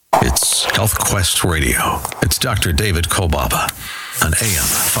It's Health Quest Radio. It's Dr. David Kolbaba on AM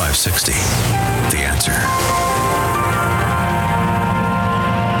 560. The Answer.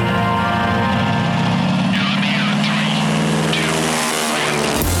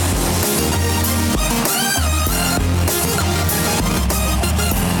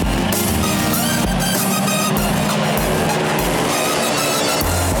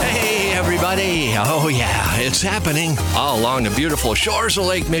 Oh yeah, it's happening all along the beautiful shores of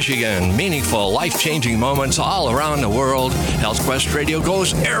Lake Michigan. Meaningful, life-changing moments all around the world. Health Quest Radio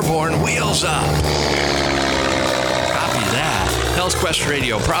goes airborne, wheels up. Copy that. Health Quest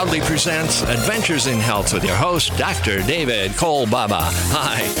Radio proudly presents Adventures in Health with your host, Dr. David Kolbaba.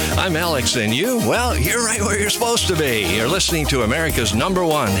 Hi, I'm Alex, and you? Well, you're right where you're supposed to be. You're listening to America's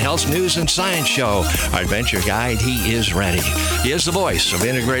 #1 health news and science show. Our adventure guide, he is ready. He is the voice of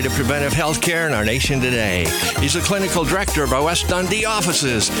integrated preventive health care in our nation today. He's the clinical director of our West Dundee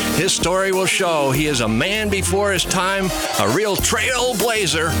offices. His story will show he is a man before his time, a real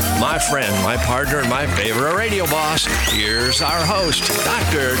trailblazer. My friend, my partner, and my favorite radio boss. Here's our host,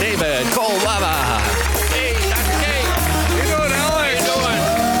 Dr. David Kolbaba. Hey, Dr. K. How you doing, Alex?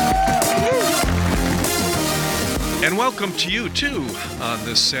 How you doing? And welcome to you, too, on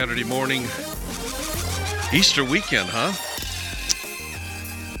this Saturday morning, Easter weekend, huh?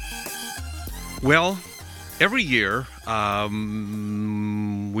 Well, every year, we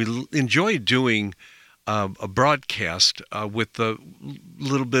enjoy doing a broadcast with a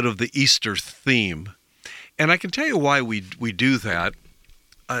little bit of the Easter theme. And I can tell you why we do that,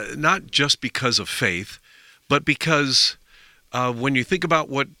 not just because of faith, but because when you think about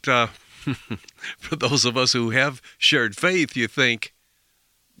what, for those of us who have shared faith, you think,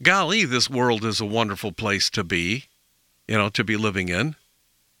 golly, this world is a wonderful place to be, to be living in.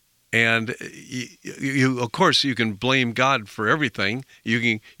 And you of course, you can blame God for everything.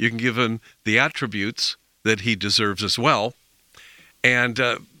 You can give him the attributes that he deserves as well. And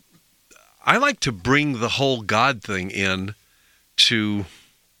I like to bring the whole God thing in to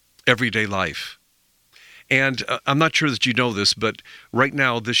everyday life. And I'm not sure that you know this, but right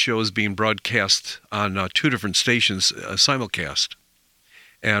now this show is being broadcast on 2 different stations, simulcast.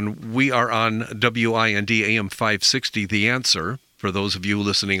 And we are on WIND AM 560, The Answer, for those of you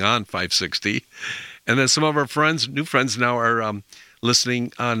listening on 560. And then some of our friends, new friends now, are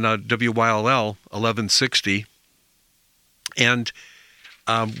listening on WYLL 1160. And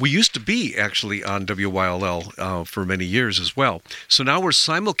we used to be actually on WYLL for many years as well. So now we're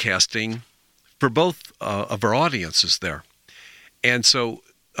simulcasting for both of our audiences there. And so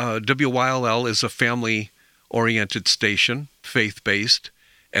WYLL is a family-oriented station, faith-based.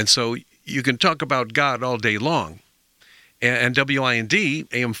 And so you can talk about God all day long. And WIND,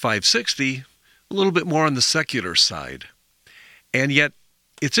 AM 560, a little bit more on the secular side. And yet,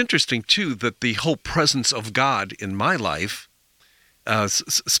 it's interesting, too, that the whole presence of God in my life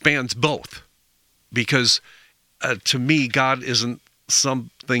spans both. Because to me, God isn't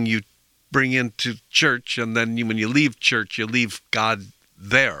something you bring into church, and then when you leave church, you leave God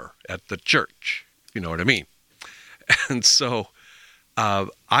there at the church. You know what I mean? And so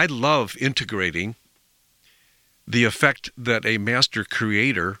I love integrating the effect that a master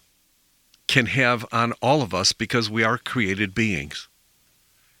creator can have on all of us because we are created beings.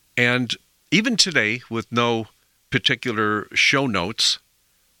 And even today, with no particular show notes,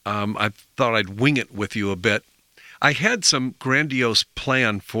 I thought I'd wing it with you a bit. I had some grandiose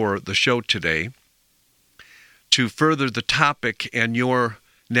plan for the show today to further the topic and your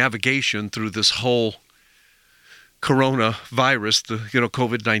navigation through this whole coronavirus, the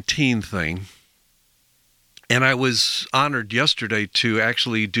COVID-19 thing. And I was honored yesterday to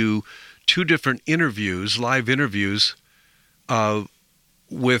actually do 2 different interviews, live interviews,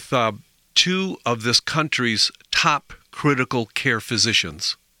 with 2 of this country's top critical care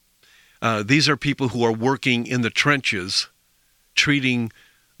physicians. These are people who are working in the trenches, treating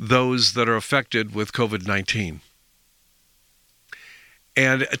those that are affected with COVID-19.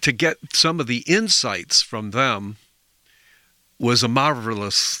 And to get some of the insights from them was a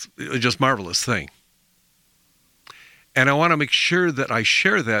marvelous thing. And I want to make sure that I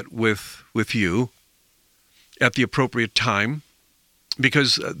share that with you at the appropriate time,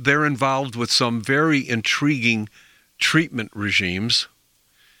 because they're involved with some very intriguing treatment regimes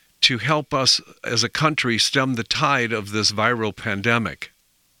to help us as a country stem the tide of this viral pandemic.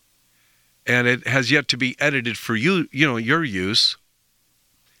 And it has yet to be edited for your use.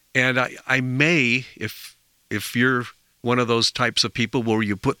 And I may, if you're one of those types of people where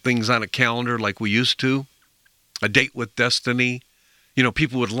you put things on a calendar like we used to, A Date with Destiny,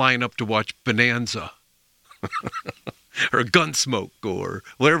 people would line up to watch Bonanza. or Gunsmoke or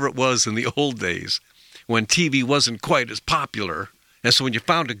whatever it was in the old days when TV wasn't quite as popular. And so when you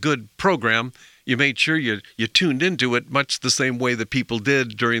found a good program, you made sure you tuned into it much the same way that people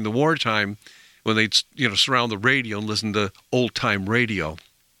did during the wartime when they'd surround the radio and listen to old-time radio.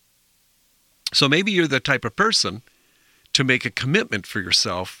 So maybe you're the type of person to make a commitment for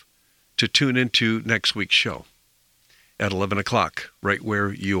yourself to tune into next week's show at 11 o'clock, right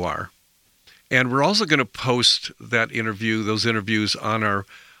where you are. And we're also going to post that interview, those interviews on our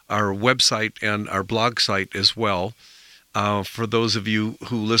website and our blog site as well. For those of you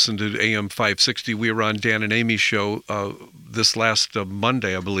who listen to AM 560, we were on Dan and Amy's show this last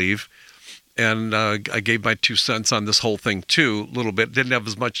Monday, I believe. And I gave my 2 cents on this whole thing, too, a little bit. Didn't have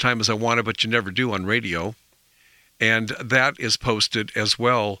as much time as I wanted, but you never do on radio. And that is posted as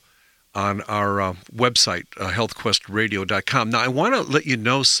well on our website, healthquestradio.com. Now, I want to let you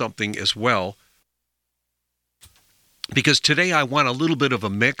know something as well, because today I want a little bit of a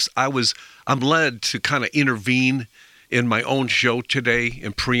mix. I'm led to kind of intervene in my own show today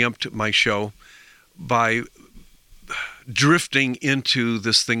and preempt my show by drifting into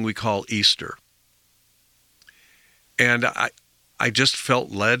this thing we call Easter. And I just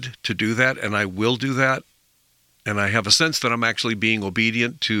felt led to do that, and I will do that. And I have a sense that I'm actually being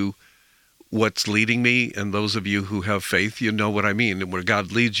obedient to what's leading me. And those of you who have faith, you know what I mean, and where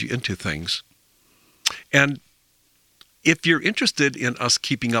God leads you into things. And if you're interested in us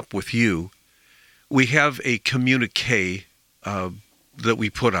keeping up with you, we have a communique that we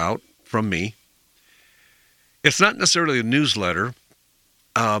put out from me. It's not necessarily a newsletter,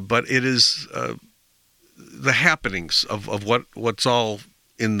 but it is the happenings of what's all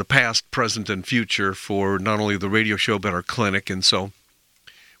in the past, present, and future for not only the radio show, but our clinic. And so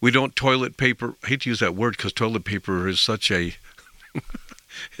we don't toilet paper. I hate to use that word because toilet paper is such a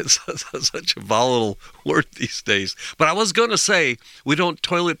it's such a volatile word these days. But I was going to say we don't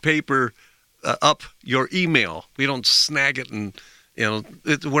toilet paper up your email. We don't snag it, and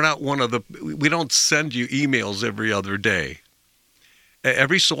we're not we don't send you emails every other day.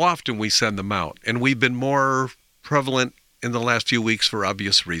 Every so often we send them out, and we've been more prevalent in the last few weeks for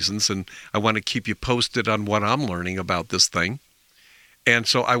obvious reasons, and I want to keep you posted on what I'm learning about this thing. And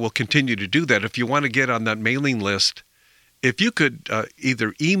so I will continue to do that. If you want to get on that mailing list, if you could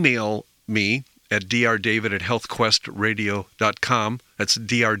either email me at drdavid@healthquestradio.com. That's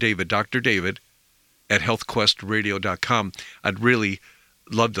drdavid, Dr. David, at healthquestradio.com. I'd really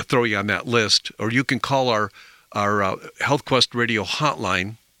love to throw you on that list. Or you can call our HealthQuest Radio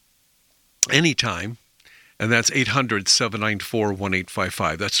hotline anytime, and that's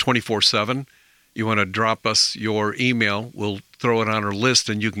 800-794-1855. That's 24/7. You want to drop us your email, we'll throw it on our list,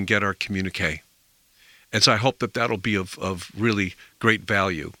 and you can get our communique. And so I hope that that'll be of really great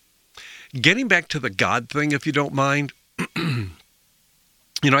value. Getting back to the God thing, if you don't mind, I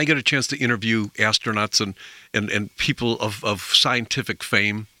get a chance to interview astronauts and people of scientific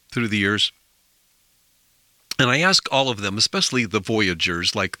fame through the years. And I ask all of them, especially the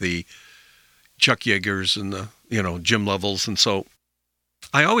Voyagers, like the Chuck Yeagers and the, Jim Lovels. And so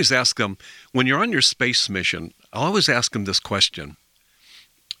I always ask them, when you're on your space mission, I always ask them this question.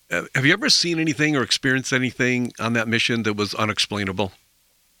 Have you ever seen anything or experienced anything on that mission that was unexplainable?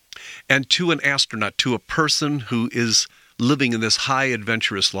 And to an astronaut, to a person who is living in this high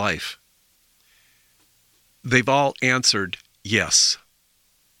adventurous life, they've all answered yes.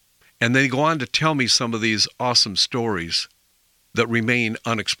 And they go on to tell me some of these awesome stories that remain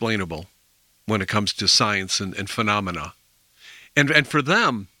unexplainable when it comes to science and phenomena. And for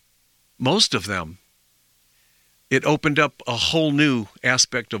them, most of them, it opened up a whole new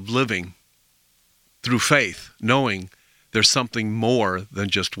aspect of living through faith, knowing there's something more than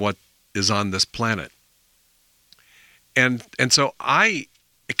just what is on this planet. And so I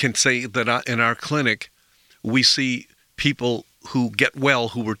can say that in our clinic, we see people who get well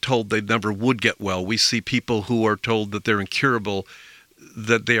who were told they never would get well. We see people who are told that they're incurable,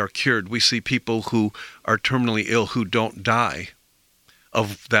 that they are cured. We see people who are terminally ill who don't die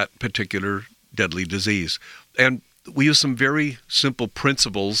of that particular deadly disease. And we use some very simple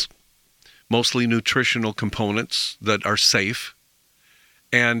principles, mostly nutritional components that are safe.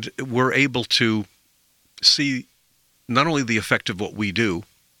 And we're able to see not only the effect of what we do,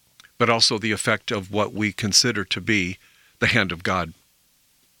 but also the effect of what we consider to be the hand of God.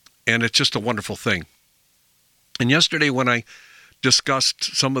 And it's just a wonderful thing. And yesterday when I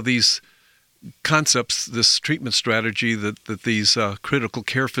discussed some of these concepts, this treatment strategy that these critical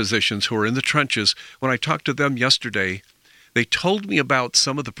care physicians who are in the trenches, when I talked to them yesterday, they told me about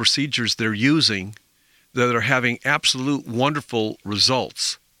some of the procedures they're using that are having absolute wonderful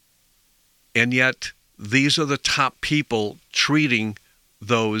results. And yet these are the top people treating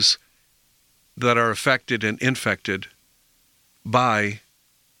those that are affected and infected by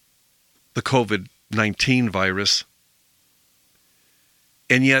the COVID-19 virus.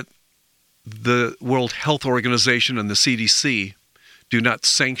 And yet the World Health Organization and the CDC do not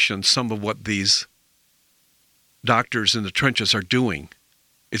sanction some of what these doctors in the trenches are doing.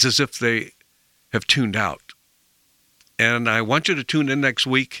 It's as if they have tuned out. And I want you to tune in next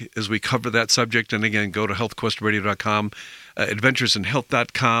week as we cover that subject. And again, go to healthquestradio.com,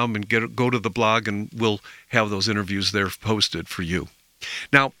 adventuresinhealth.com, and go to the blog, and we'll have those interviews there posted for you.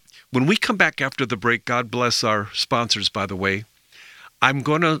 Now, when we come back after the break, God bless our sponsors, by the way, I'm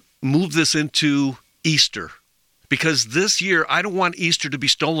going to move this into Easter, because this year I don't want Easter to be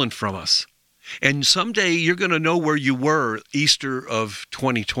stolen from us. And someday you're going to know where you were Easter of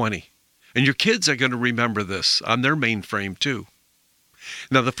 2020. And your kids are going to remember this on their mainframe too.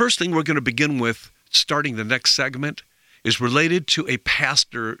 Now, the first thing we're going to begin with, starting the next segment, is related to a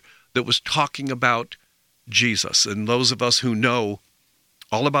pastor that was talking about Jesus. And those of us who know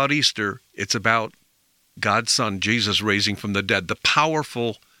all about Easter, it's about God's Son, Jesus, raising from the dead. The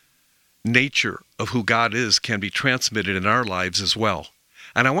powerful nature of who God is can be transmitted in our lives as well.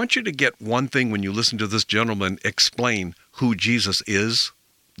 And I want you to get one thing when you listen to this gentleman explain who Jesus is,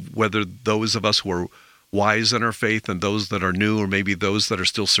 whether those of us who are wise in our faith and those that are new, or maybe those that are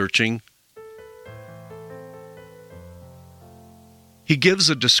still searching. He gives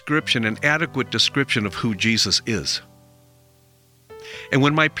a description, an adequate description of who Jesus is. And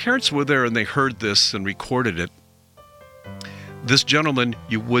when my parents were there and they heard this and recorded it, this gentleman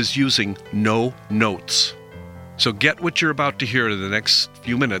was using no notes. So get what you're about to hear in the next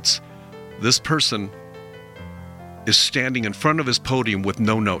few minutes. This person is standing in front of his podium with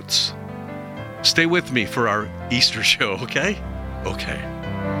no notes. Stay with me for our Easter show, okay? Okay.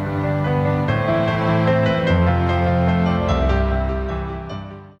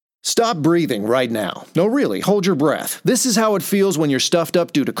 Stop breathing right now. No, really, hold your breath. This is how it feels when you're stuffed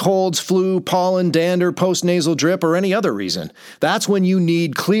up due to colds, flu, pollen, dander, postnasal drip, or any other reason. That's when you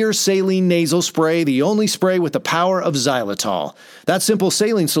need Xlear Saline Nasal Spray, the only spray with the power of xylitol. That simple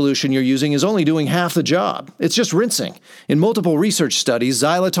saline solution you're using is only doing half the job. It's just rinsing. In multiple research studies,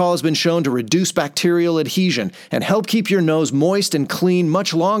 xylitol has been shown to reduce bacterial adhesion and help keep your nose moist and clean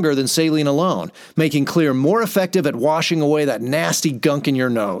much longer than saline alone, making Xlear more effective at washing away that nasty gunk in your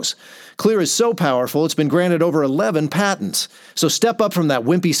nose. Xlear is so powerful, it's been granted over 11 patents. So step up from that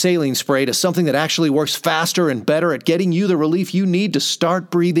wimpy saline spray to something that actually works faster and better at getting you the relief you need to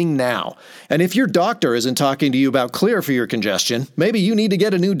start breathing now. And if your doctor isn't talking to you about Xlear for your congestion, maybe you need to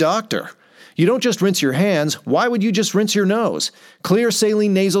get a new doctor. You don't just rinse your hands, why would you just rinse your nose? Xlear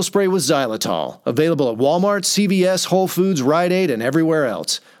Saline Nasal Spray with xylitol. Available at Walmart, CVS, Whole Foods, Rite Aid, and everywhere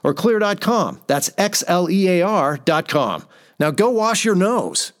else. Or Xlear.com. That's XLEAR.com. Now go wash your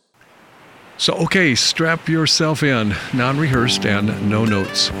nose. So, okay, strap yourself in, non-rehearsed and no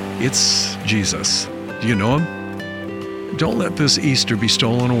notes. It's Jesus. Do you know him? Don't let this Easter be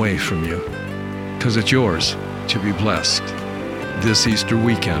stolen away from you, because it's yours to be blessed this Easter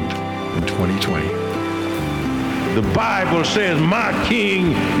weekend in 2020. The Bible says my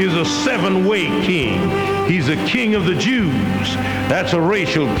king is a seven-way king. He's a king of the Jews. That's a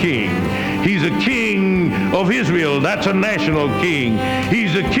racial king. He's a king of Israel. That's a national king.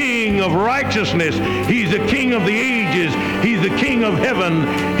 He's a king of righteousness. He's a king of the ages. He's the king of heaven.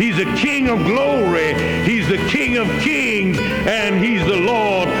 He's a king of glory. He's the king of kings. And he's the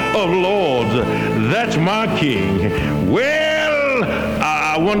Lord of lords. That's my king. Well,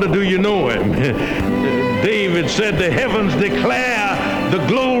 I wonder, do you know him? David said, the heavens declare the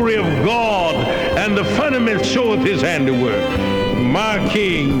glory of God, and the firmament showeth his handiwork. My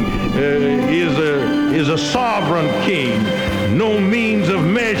king is a sovereign king. No means of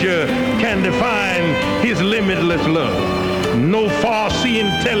measure can define his limitless love. No far-seeing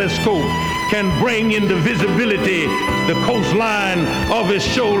telescope can bring into visibility the coastline of his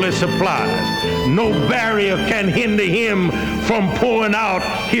shoaly supplies. No barrier can hinder him from pouring out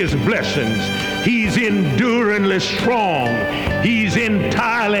his blessings. He's enduringly strong. He's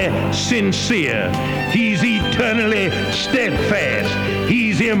entirely sincere. He's eternally steadfast.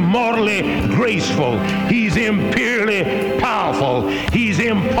 He's immortally graceful. He's imperially powerful. He's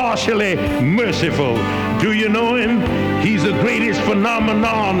impartially merciful. Do you know him? He's the greatest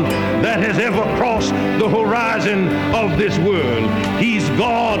phenomenon that has ever crossed the horizon of this world. He's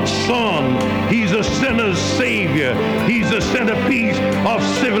God's Son. He's a sinner's Savior. He's the centerpiece of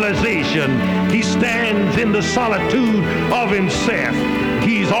civilization. He stands in the solitude of himself.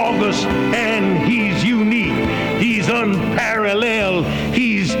 He's august and he's unique. He's unparalleled.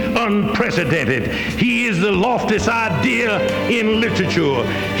 He's unprecedented. He is the loftiest idea in literature.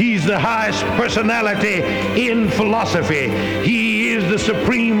 He's the highest personality in philosophy. He is the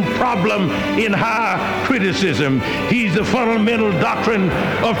supreme problem in high criticism. He's the fundamental doctrine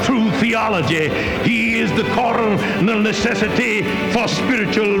of true theology. He is the cardinal necessity for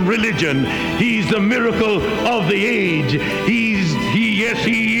spiritual religion. He's the miracle of the age.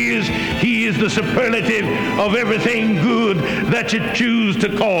 He is the superlative of everything good that you choose to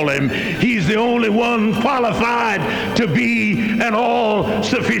call him. He's the only one qualified to be an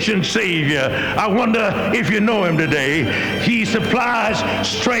all-sufficient Savior. I wonder if you know him today. He supplies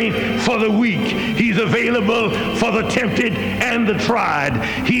strength for the weak. He's available for the tempted and the tried.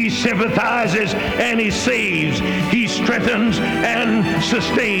 He sympathizes and he saves. He strengthens and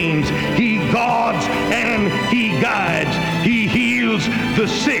sustains. He guards and he guides. He heals the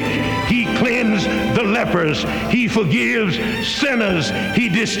sick. He cleanses the lepers. He forgives sinners. He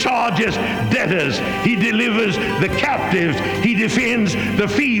discharges debtors. He delivers the captives. He defends the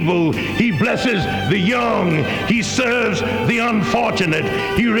feeble. He blesses the young. He serves the unfortunate.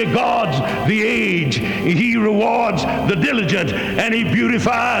 He regards the aged. He rewards the diligent, and he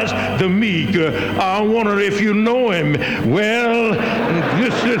beautifies the meek. I wonder if you know him. Well,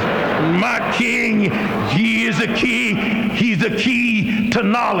 this is my King. He is the key. He's the key to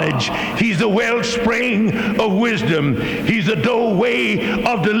knowledge. He's the wellspring of wisdom. He's the doorway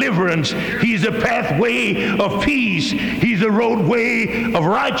of deliverance. He's the pathway of peace. He's the roadway of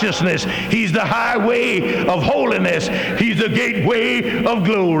righteousness. He's the highway of holiness. He's the gateway of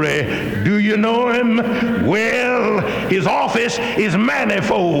glory. Do you know him? Well, his office is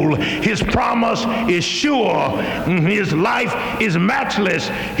manifold. His promise is sure. His life is matchless.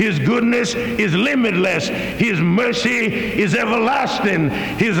 His goodness is limitless. His mercy is everlasting.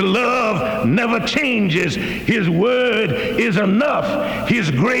 His love never changes. His word is enough.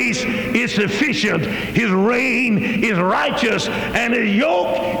 His grace is sufficient. His reign is righteous, and his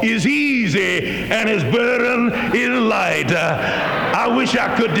yoke is easy, and his burden is light. I wish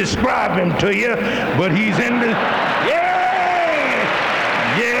I could describe him to you, but he's in the...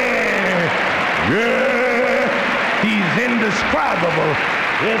 He's indescribable.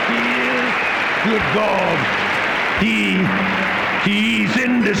 Yes, he is. Good God. He's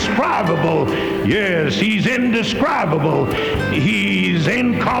indescribable. Yes, he's indescribable. He's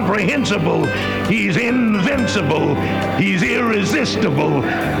incomprehensible. He's invincible. He's irresistible.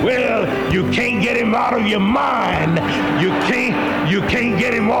 Well, you can't get him out of your mind. You can't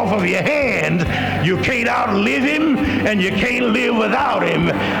get him off of your hand. You can't outlive him, and you can't live without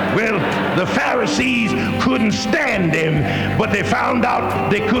him. Well, the Pharisees couldn't stand him, but they found out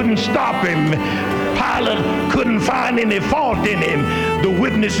they couldn't stop him. Pilate couldn't find any fault in him. The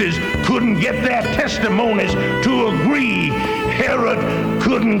witnesses couldn't get their testimonies to agree. Herod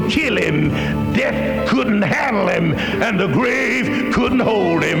couldn't kill him. Death couldn't handle him. And the grave couldn't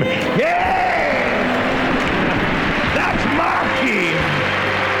hold him. Yeah! That's my king.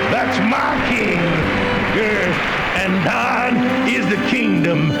 That's my king. Yeah. And thine is the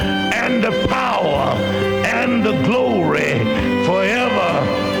kingdom and the power and the glory forever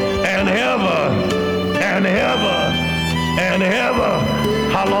and ever. And ever, and ever.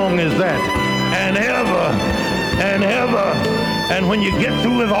 How long is that? And ever, and ever. And when you get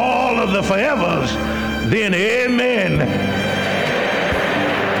through with all of the forevers, then amen.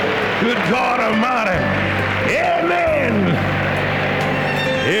 Good God Almighty. Amen.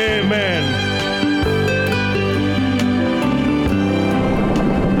 Amen.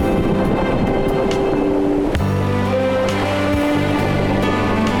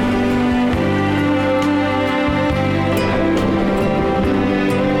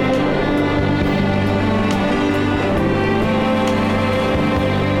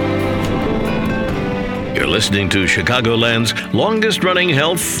 Listening to Chicagoland's longest-running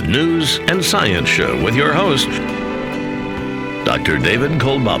health, news, and science show with your host, Dr. David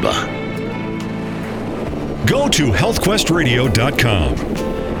Kolbaba. Go to healthquestradio.com.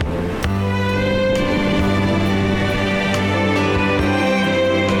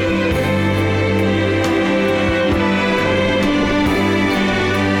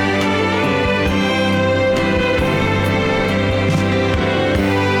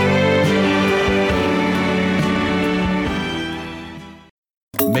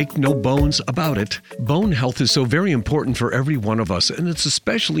 Make no bones about it, bone health is so very important for every one of us, and it's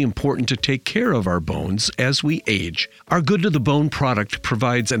especially important to take care of our bones as we age. Our Good to the Bone product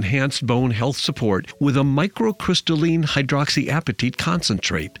provides enhanced bone health support with a microcrystalline hydroxyapatite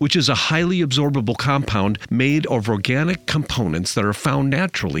concentrate, which is a highly absorbable compound made of organic components that are found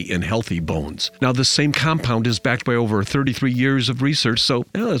naturally in healthy bones. Now, this same compound is backed by over 33 years of research, so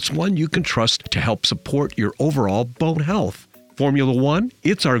it's one you can trust to help support your overall bone health. Formula One,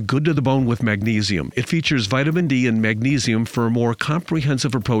 it's our Good to the Bone with magnesium. It features vitamin D and magnesium for a more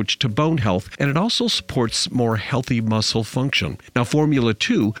comprehensive approach to bone health, and it also supports more healthy muscle function. Now, Formula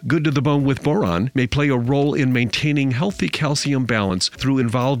 2, Good to the Bone with boron, may play a role in maintaining healthy calcium balance through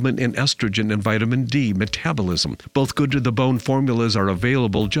involvement in estrogen and vitamin D metabolism. Both Good to the Bone formulas are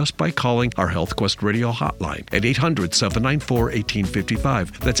available just by calling our HealthQuest Radio hotline at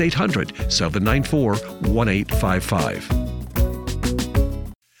 800-794-1855. That's 800-794-1855.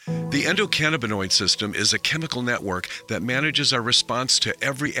 The endocannabinoid system is a chemical network that manages our response to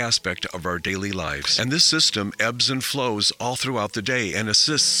every aspect of our daily lives. And this system ebbs and flows all throughout the day and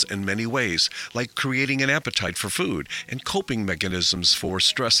assists in many ways, like creating an appetite for food and coping mechanisms for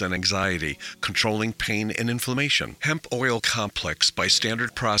stress and anxiety, controlling pain and inflammation. Hemp Oil Complex by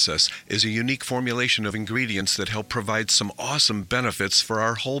Standard Process is a unique formulation of ingredients that help provide some awesome benefits for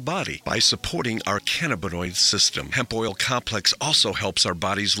our whole body by supporting our cannabinoid system. Hemp Oil Complex also helps our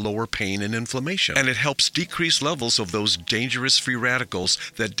bodies lower pain and inflammation, and it helps decrease levels of those dangerous free radicals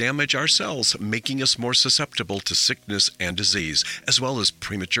that damage our cells, making us more susceptible to sickness and disease, as well as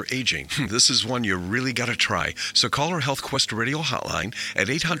premature aging. This is one you really got to try. So call our HealthQuest Radio hotline at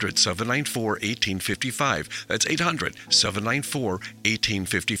 800-794-1855. That's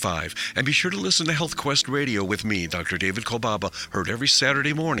 800-794-1855. And be sure to listen to HealthQuest Radio with me, Dr. David Kolbaba, heard every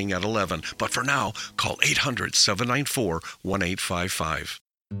Saturday morning at 11. But for now, call 800-794-1855.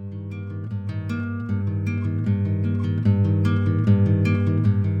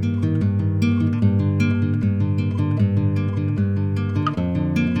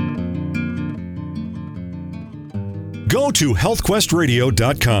 Go to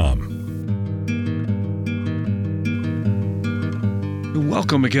healthquestradio.com.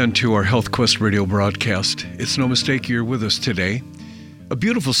 Welcome again to our HealthQuest Radio broadcast. It's no mistake you're with us today. A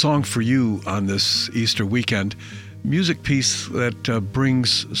beautiful song for you on this Easter weekend. Music piece that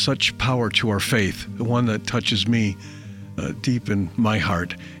brings such power to our faith, the one that touches me deep in my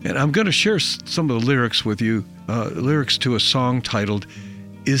heart. And I'm going to share some of the lyrics with you, lyrics to a song titled,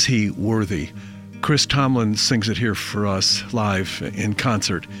 Is He Worthy? Chris Tomlin sings it here for us live in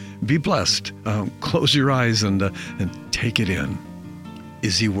concert. Be blessed. Close your eyes and take it in.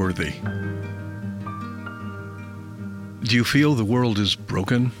 Is He worthy? Do you feel the world is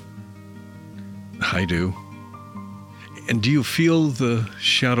broken? I do. And do you feel the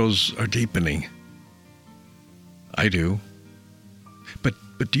shadows are deepening? I do. But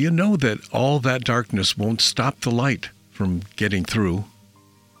do you know that all that darkness won't stop the light from getting through?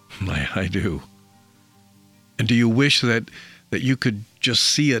 I do. And do you wish that you could just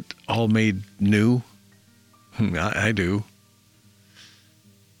see it all made new? I do.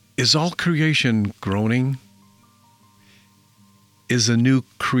 Is all creation groaning? Is a new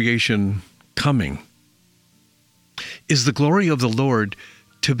creation coming? Is the glory of the Lord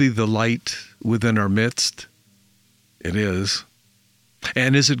to be the light within our midst? It is.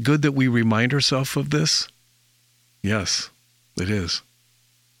 And is it good that we remind ourselves of this? Yes, it is.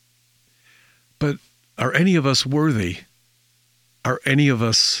 But are any of us worthy? Are any of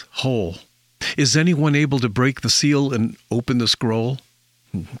us whole? Is anyone able to break the seal and open the scroll?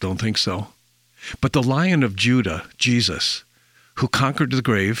 Don't think so. But the Lion of Judah, Jesus, who conquered the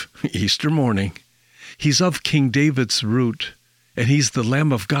grave, Easter morning, he's of King David's root, and he's the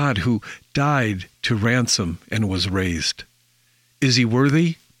Lamb of God who died to ransom and was raised. Is he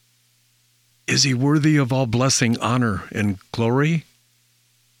worthy? Is he worthy of all blessing, honor, and glory?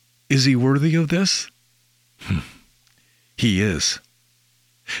 Is he worthy of this? He is.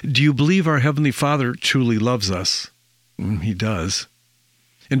 Do you believe our Heavenly Father truly loves us? He does.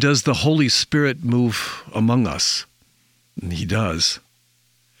 And does the Holy Spirit move among us? He does.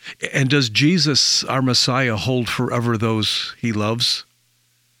 And does Jesus, our Messiah, hold forever those he loves?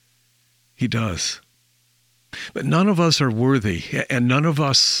 He does. But none of us are worthy, and none of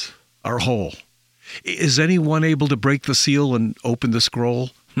us are whole. Is anyone able to break the seal and open the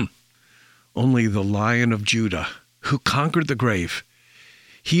scroll? Only the Lion of Judah, who conquered the grave.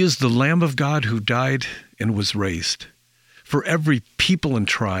 He is the Lamb of God who died and was raised. For every people and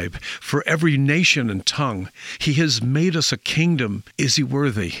tribe, for every nation and tongue, he has made us a kingdom. Is he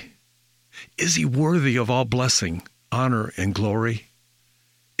worthy? Is he worthy of all blessing, honor, and glory?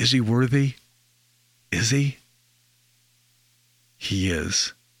 Is he worthy? Is he? He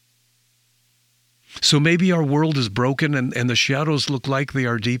is. So maybe our world is broken and the shadows look like they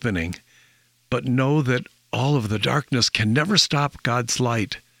are deepening, but know that all of the darkness can never stop God's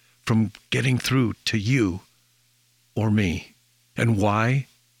light from getting through to you or me. And why?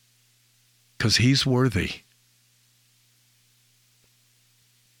 Because he's worthy.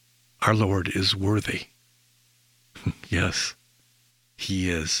 Our Lord is worthy. Yes, he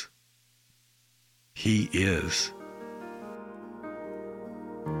is. He is.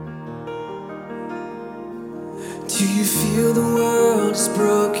 Do you feel the world is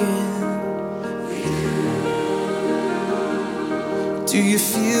broken? Do you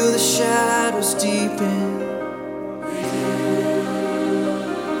feel the shadows deepen?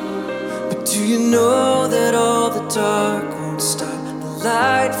 But do you know that all the dark won't stop the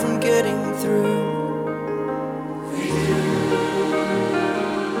light from getting through?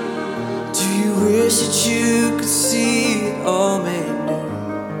 Do you wish that you could see it all made new?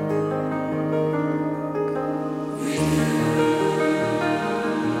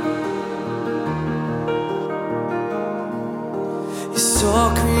 Is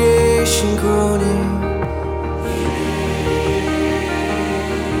all creation groaning?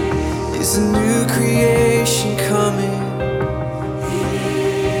 Is a new creation coming?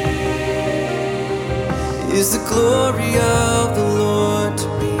 Is the glory of the Lord to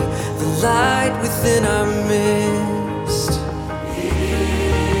be the light within our midst?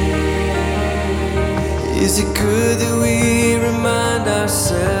 Is it good that we remind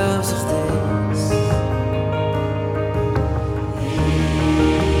ourselves of this?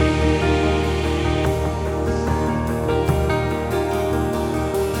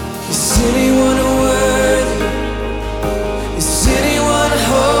 Is anyone worthy? Is anyone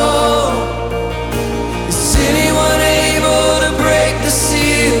whole? Is anyone able to break the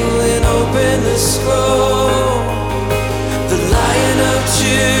seal and open the scroll? The Lion of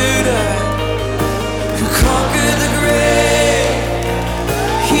Judah, who conquered the grave.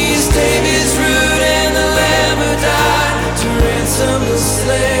 He's David's root and the Lamb who died to ransom the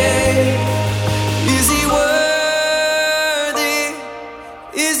slave. Is he worthy?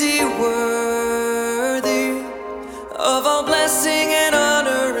 Is he worthy of all blessing and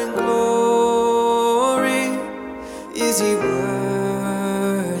honor and glory? Is he worthy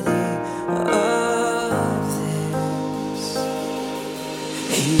of this?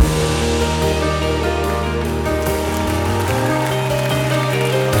 He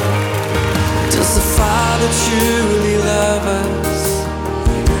Does the Father truly love us?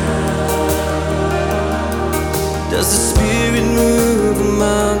 Does the Spirit move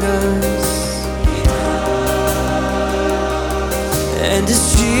among us? And is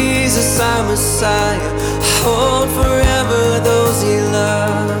Jesus our Messiah? Hold forever those he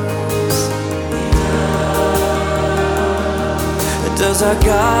loves. Does our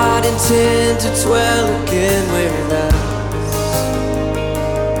God intend to dwell again with us?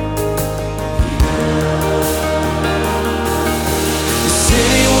 Is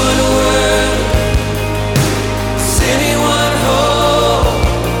anyone worthy? Is anyone whole?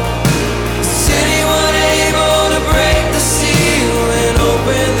 Is anyone able to break the seal and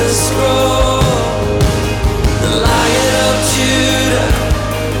open the scroll? The Lion of Judah,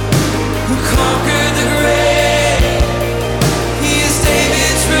 who conquered the grave. He is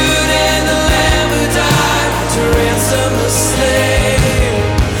David's root and the Lamb who died to ransom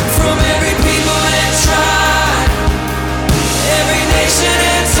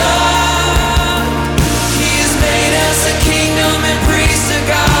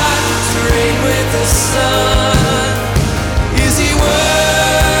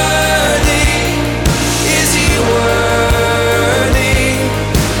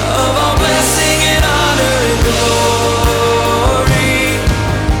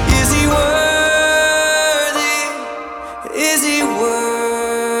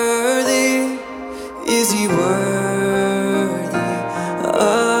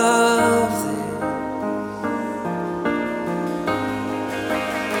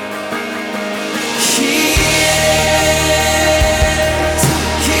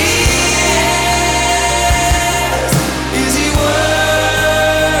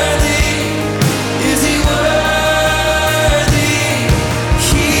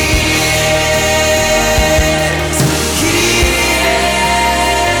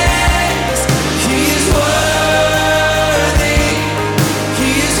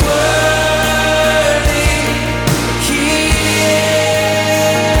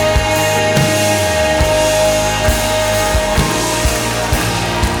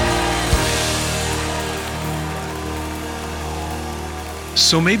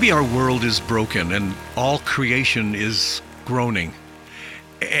So maybe our world is broken and all creation is groaning,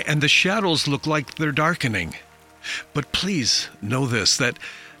 and the shadows look like they're darkening. But please know this, that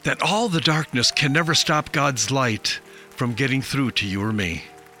all the darkness can never stop God's light from getting through to you or me.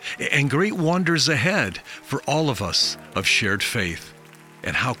 And great wonders ahead for all of us of shared faith.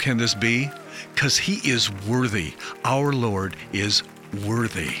 And how can this be? Because He is worthy. Our Lord is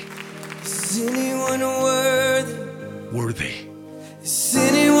worthy. Is anyone worthy? Worthy. Is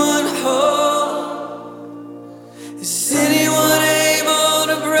anyone whole? Is anyone able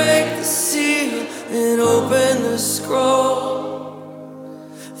to break the seal and open the scroll?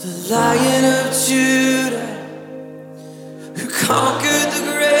 The Lion of Judah, who conquered the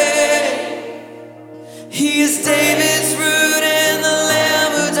grave. He is David's root and the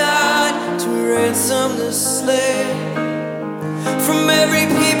Lamb who died to ransom the slave from every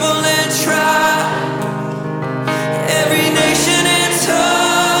people and tribe, every nation and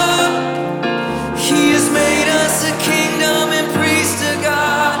tongue. He has made us a kingdom and priest to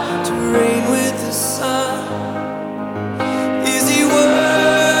God to reign with the Son. Is He worthy?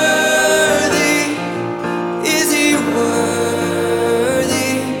 Is He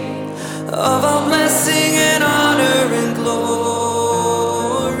worthy of all blessing and honor and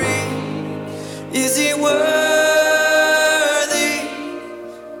glory? Is He worthy?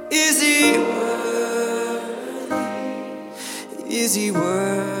 Is He worthy? Is He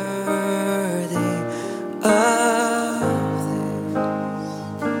worthy of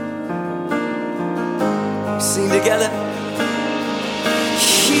this? Sing together.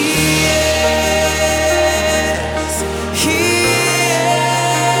 He is. He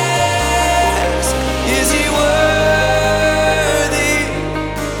is. Is He worthy?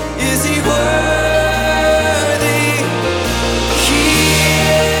 Is He worthy? He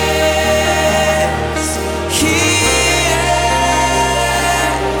is. He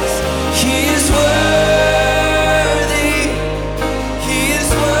is. He is worthy. He is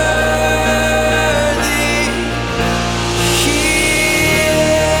worthy. He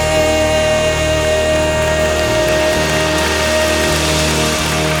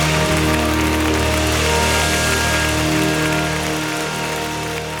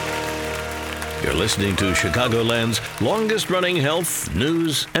You're listening to Chicagoland's longest-running health,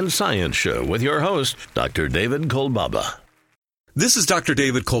 news, and science show with your host, Dr. David Kolbaba. This is Dr.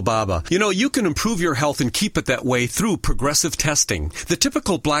 David Kolbaba. You know, you can improve your health and keep it that way through progressive testing. The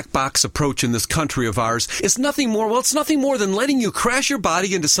typical black box approach in this country of ours is nothing more, it's nothing more than letting you crash your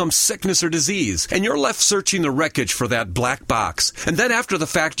body into some sickness or disease, and you're left searching the wreckage for that black box. And then after the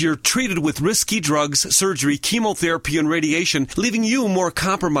fact, you're treated with risky drugs, surgery, chemotherapy, and radiation, leaving you more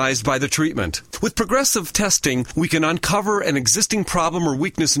compromised by the treatment. With progressive testing, we can uncover an existing problem or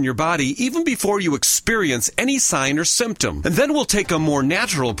weakness in your body even before you experience any sign or symptom. And then we'll take a more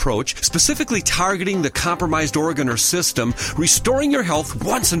natural approach, specifically targeting the compromised organ or system, restoring your health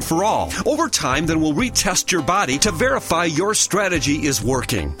once and for all. Over time, then we'll retest your body to verify your strategy is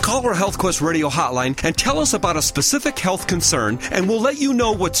working. Call our HealthQuest radio hotline and tell us about a specific health concern, and we'll let you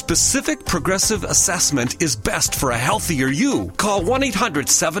know what specific progressive assessment is best for a healthier you. Call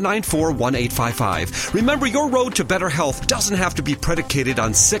 1-800-794-1855. Remember, your road to better health doesn't have to be predicated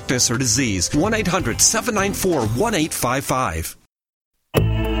on sickness or disease. 1-800-794-1855.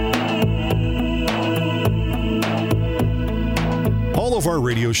 All of our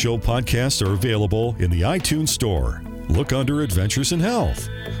radio show podcasts are available in the iTunes Store. Look under Adventures in Health.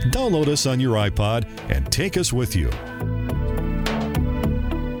 Download us on your iPod and take us with you.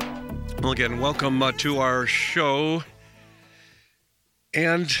 Well, again, welcome to our show.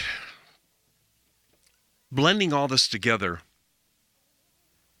 And blending all this together,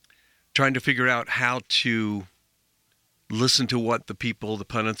 trying to figure out how to listen to what the people, the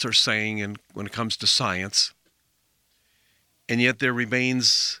pundits are saying, and when it comes to science. And yet there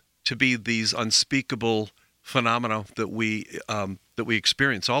remains to be these unspeakable phenomena that we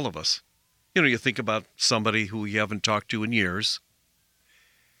experience, all of us. You know, you think about somebody who you haven't talked to in years,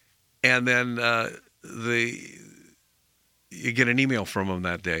 and then you get an email from them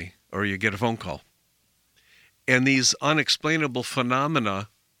that day, or you get a phone call. And these unexplainable phenomena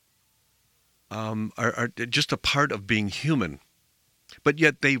are just a part of being human, but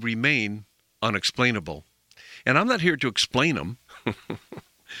yet they remain unexplainable. And I'm not here to explain them,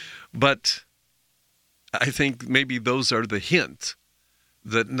 but I think maybe those are the hint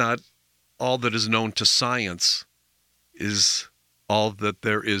that not all that is known to science is all that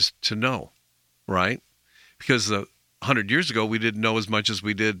there is to know, right? Because 100 years ago, we didn't know as much as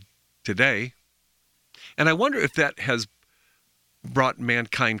we did today. And I wonder if that has brought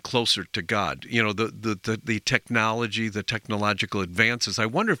mankind closer to God. You know, the technology, the technological advances. I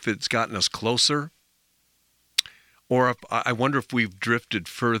wonder if it's gotten us closer, or I wonder if we've drifted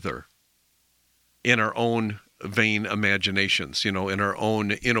further in our own vain imaginations, you know, in our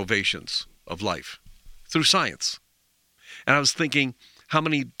own innovations of life through science. And I was thinking, how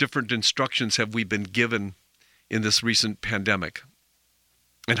many different instructions have we been given in this recent pandemic,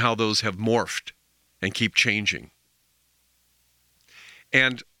 and how those have morphed and keep changing.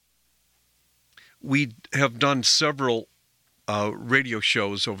 And we have done several radio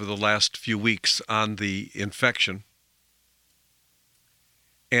shows over the last few weeks on the infection.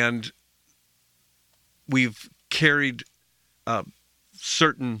 And we've carried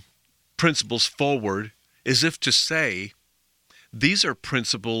certain principles forward as if to say, these are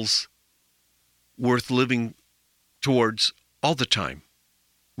principles worth living towards all the time,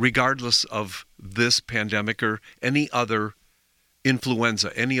 regardless of this pandemic or any other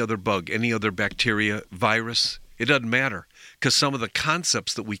influenza, any other bug, any other bacteria, virus. It doesn't matter, because some of the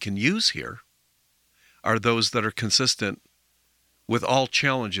concepts that we can use here are those that are consistent with all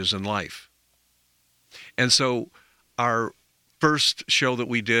challenges in life. And so our first show that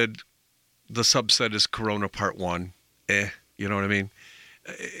we did, the subset is Corona Part 1. You know what I mean?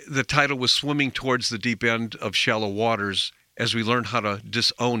 The title was Swimming Towards the Deep End of Shallow Waters as we learn how to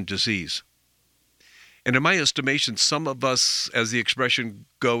disown disease. And in my estimation, some of us, as the expression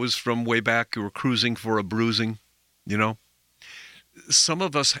goes from way back, were cruising for a bruising, you know. Some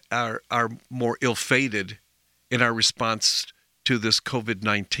of us are more ill-fated in our response to this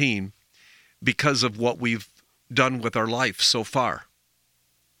COVID-19 because of what we've done with our life so far.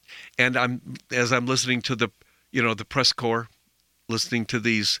 And as I'm listening to the press corps, listening to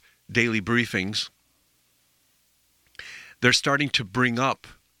these daily briefings, they're starting to bring up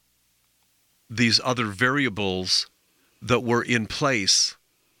these other variables that were in place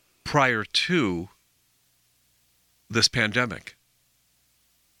prior to this pandemic.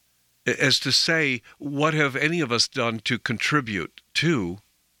 As to say, what have any of us done to contribute to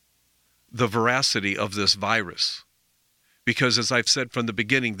the veracity of this virus? Because as I've said from the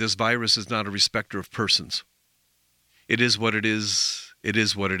beginning, this virus is not a respecter of persons. It is what it is. It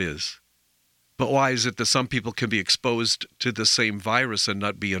is what it is. But why is it that some people can be exposed to the same virus and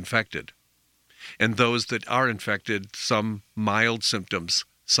not be infected? And those that are infected, some mild symptoms,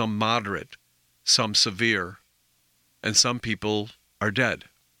 some moderate, some severe, and some people are dead.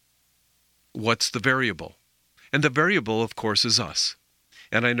 What's the variable? And the variable, of course, is us.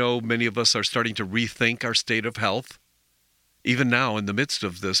 And I know many of us are starting to rethink our state of health, even now in the midst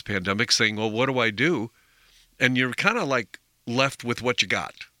of this pandemic, saying, well, what do I do? And you're kind of like left with what you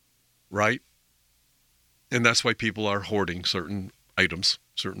got, right? And that's why people are hoarding certain items,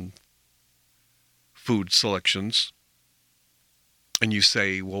 certain food selections. And you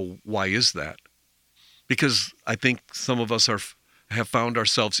say, well, why is that? Because I think some of us have found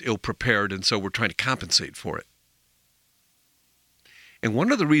ourselves ill-prepared, and so we're trying to compensate for it. And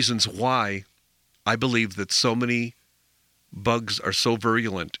one of the reasons why I believe that so many bugs are so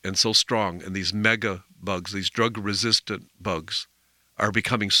virulent and so strong, and these mega bugs, these drug-resistant bugs, are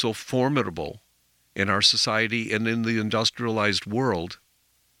becoming so formidable in our society and in the industrialized world,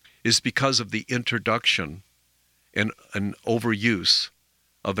 is because of the introduction and overuse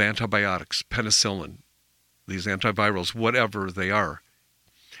of antibiotics, penicillin, these antivirals, whatever they are.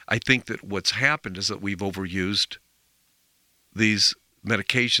 I think that what's happened is that we've overused these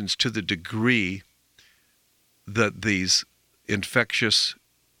medications to the degree that these infectious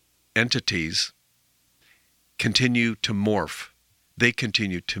entities continue to morph. They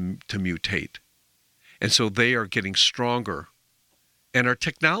continue to mutate. And so they are getting stronger. And our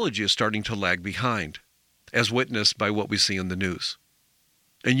technology is starting to lag behind, as witnessed by what we see in the news.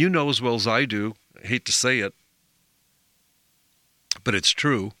 And you know as well as I do, I hate to say it, but it's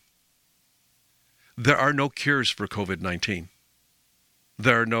true, there are no cures for COVID-19.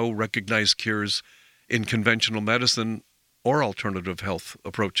 There are no recognized cures in conventional medicine or alternative health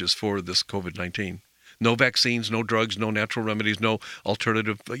approaches for this COVID-19. No vaccines, no drugs, no natural remedies, no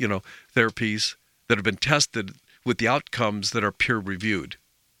alternative, therapies that have been tested with the outcomes that are peer-reviewed.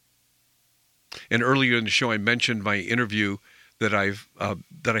 And earlier in the show, I mentioned my interview that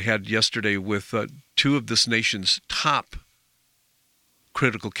I had yesterday with two of this nation's top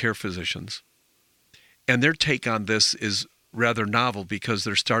critical care physicians. And their take on this is rather novel because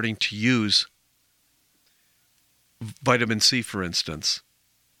they're starting to use vitamin C, for instance,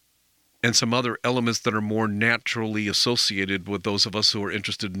 and some other elements that are more naturally associated with those of us who are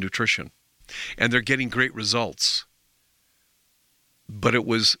interested in nutrition. And they're getting great results. But it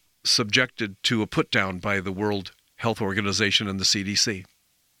was subjected to a put down by the World Health Organization and the CDC.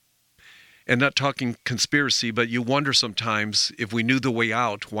 And not talking conspiracy, but you wonder sometimes, if we knew the way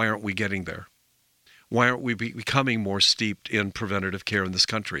out, why aren't we getting there? Why aren't we becoming more steeped in preventative care in this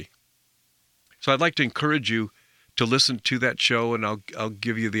country? So I'd like to encourage you to listen to that show, and I'll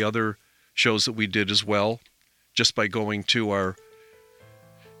give you the other shows that we did as well, just by going to our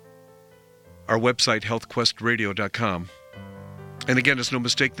website, healthquestradio.com. And again, it's no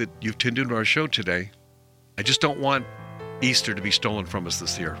mistake that you've tuned into our show today. I just don't want Easter to be stolen from us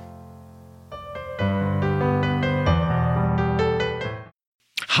this year.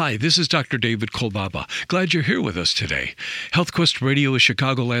 Hi, this is Dr. David Kolbaba. Glad you're here with us today. HealthQuest Radio is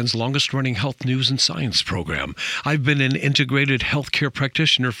Chicagoland's longest-running health news and science program. I've been an integrated healthcare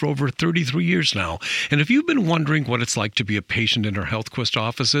practitioner for over 33 years now. And if you've been wondering what it's like to be a patient in our HealthQuest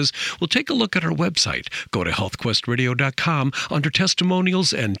offices, well, take a look at our website. Go to healthquestradio.com under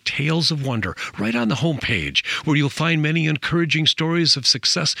Testimonials and Tales of Wonder, right on the homepage, where you'll find many encouraging stories of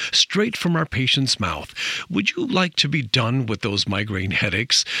success straight from our patient's mouth. Would you like to be done with those migraine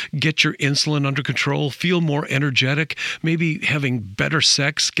headaches? Get your insulin under control, feel more energetic, maybe having better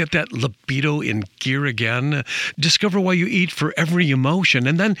sex, get that libido in gear again, discover why you eat for every emotion,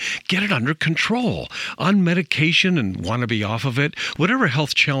 and then get it under control. On medication and want to be off of it, whatever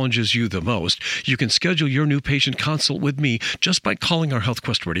health challenges you the most, you can schedule your new patient consult with me just by calling our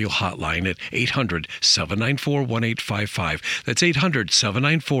HealthQuest Radio hotline at 800-794-1855. That's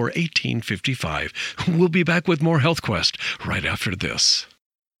 800-794-1855. We'll be back with more HealthQuest right after this.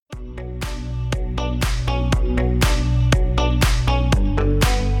 All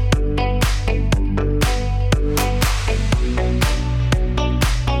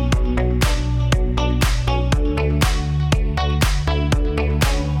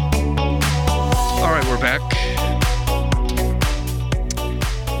right, we're back.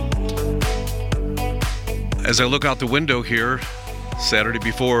 As I look out the window here, Saturday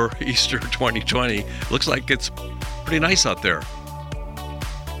before Easter 2020, looks like it's pretty nice out there.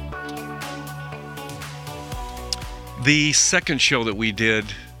 The second show that we did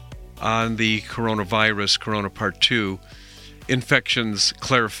on the coronavirus, Corona Part 2, Infections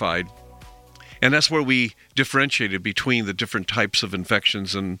Clarified. And that's where we differentiated between the different types of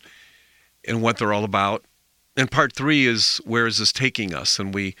infections and what they're all about. And Part 3 is, where is this taking us?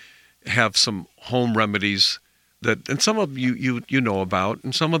 And we have some home remedies that, and some of you know about,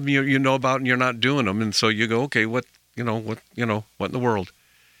 and some of them you know about and you're not doing them. And so you go, okay, what in the world?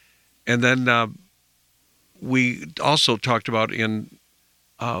 And then we also talked about in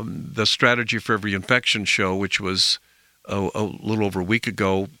the Strategy for Every Infection show, which was a little over a week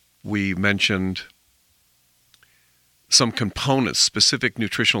ago, we mentioned some components, specific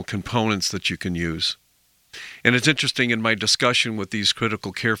nutritional components that you can use. And it's interesting, in my discussion with these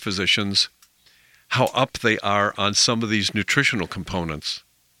critical care physicians, how up they are on some of these nutritional components.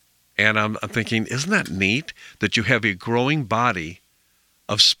 And I'm thinking, isn't that neat that you have a growing body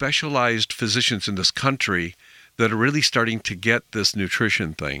of specialized physicians in this country that are really starting to get this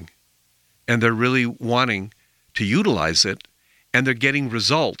nutrition thing, and they're really wanting to utilize it, and they're getting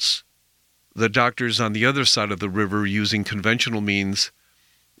results. The doctors on the other side of the river using conventional means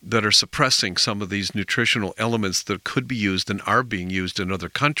that are suppressing some of these nutritional elements that could be used and are being used in other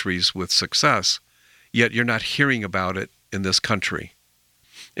countries with success, yet you're not hearing about it in this country.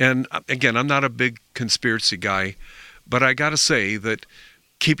 And again, I'm not a big conspiracy guy, but I got to say that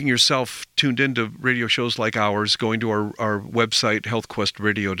keeping yourself tuned into radio shows like ours, going to our website,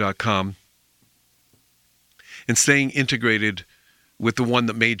 healthquestradio.com, and staying integrated with the one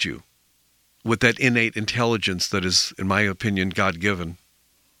that made you, with that innate intelligence that is, in my opinion, God-given,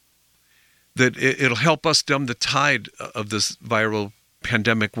 that it'll help us stem the tide of this viral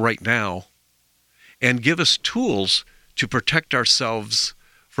pandemic right now and give us tools to protect ourselves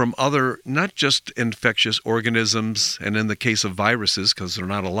from other, not just infectious organisms, and in the case of viruses, because they're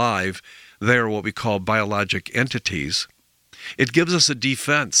not alive, they're what we call biologic entities. It gives us a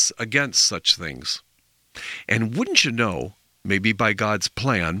defense against such things. And wouldn't you know, maybe by God's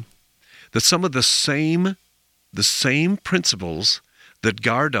plan, that some of the same principles that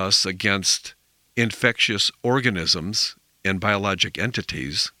guard us against infectious organisms and biologic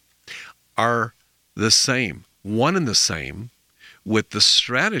entities are the same, one and the same, with the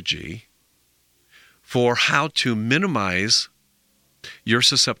strategy for how to minimize your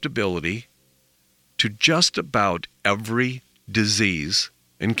susceptibility to just about every disease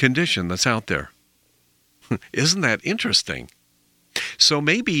and condition that's out there. Isn't that interesting? So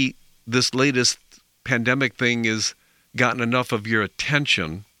maybe this latest pandemic thing has gotten enough of your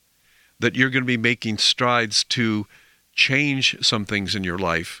attention that you're going to be making strides to change some things in your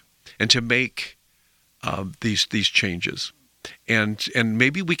life and to make these changes, and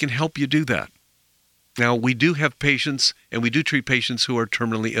maybe we can help you do that. Now, we do have patients, and we do treat patients who are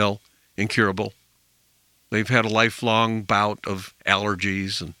terminally ill, incurable. They've had a lifelong bout of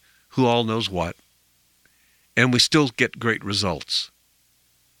allergies and who all knows what, and we still get great results.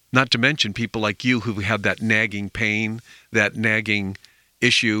 Not to mention people like you who have that nagging pain, that nagging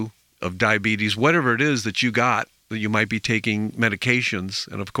issue of diabetes, whatever it is that you got, that you might be taking medications.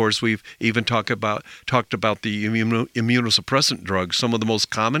 And of course, we've even talked about the immunosuppressant drugs. Some of the most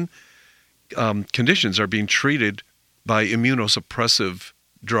common conditions are being treated by immunosuppressive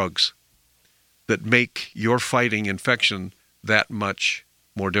drugs that make your fighting infection that much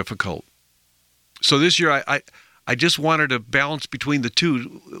more difficult. So this year, I just wanted to balance between the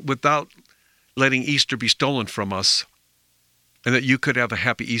two without letting Easter be stolen from us, and that you could have a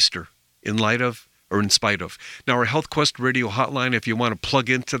happy Easter in light of or in spite of. Now, our Health Quest radio hotline, if you want to plug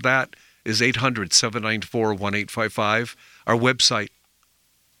into that, is 800-794-1855. Our website,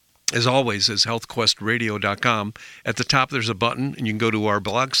 as always, is healthquestradio.com. At the top, there's a button, and you can go to our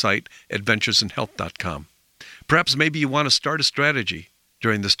blog site, adventuresinhealth.com. Perhaps maybe you want to start a strategy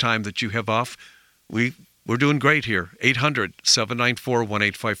during this time that you have off. We're doing great here.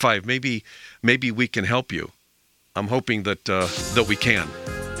 800-794-1855. Maybe we can help you. I'm hoping that we can.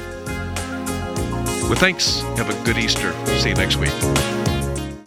 Well, thanks. Have a good Easter. See you next week.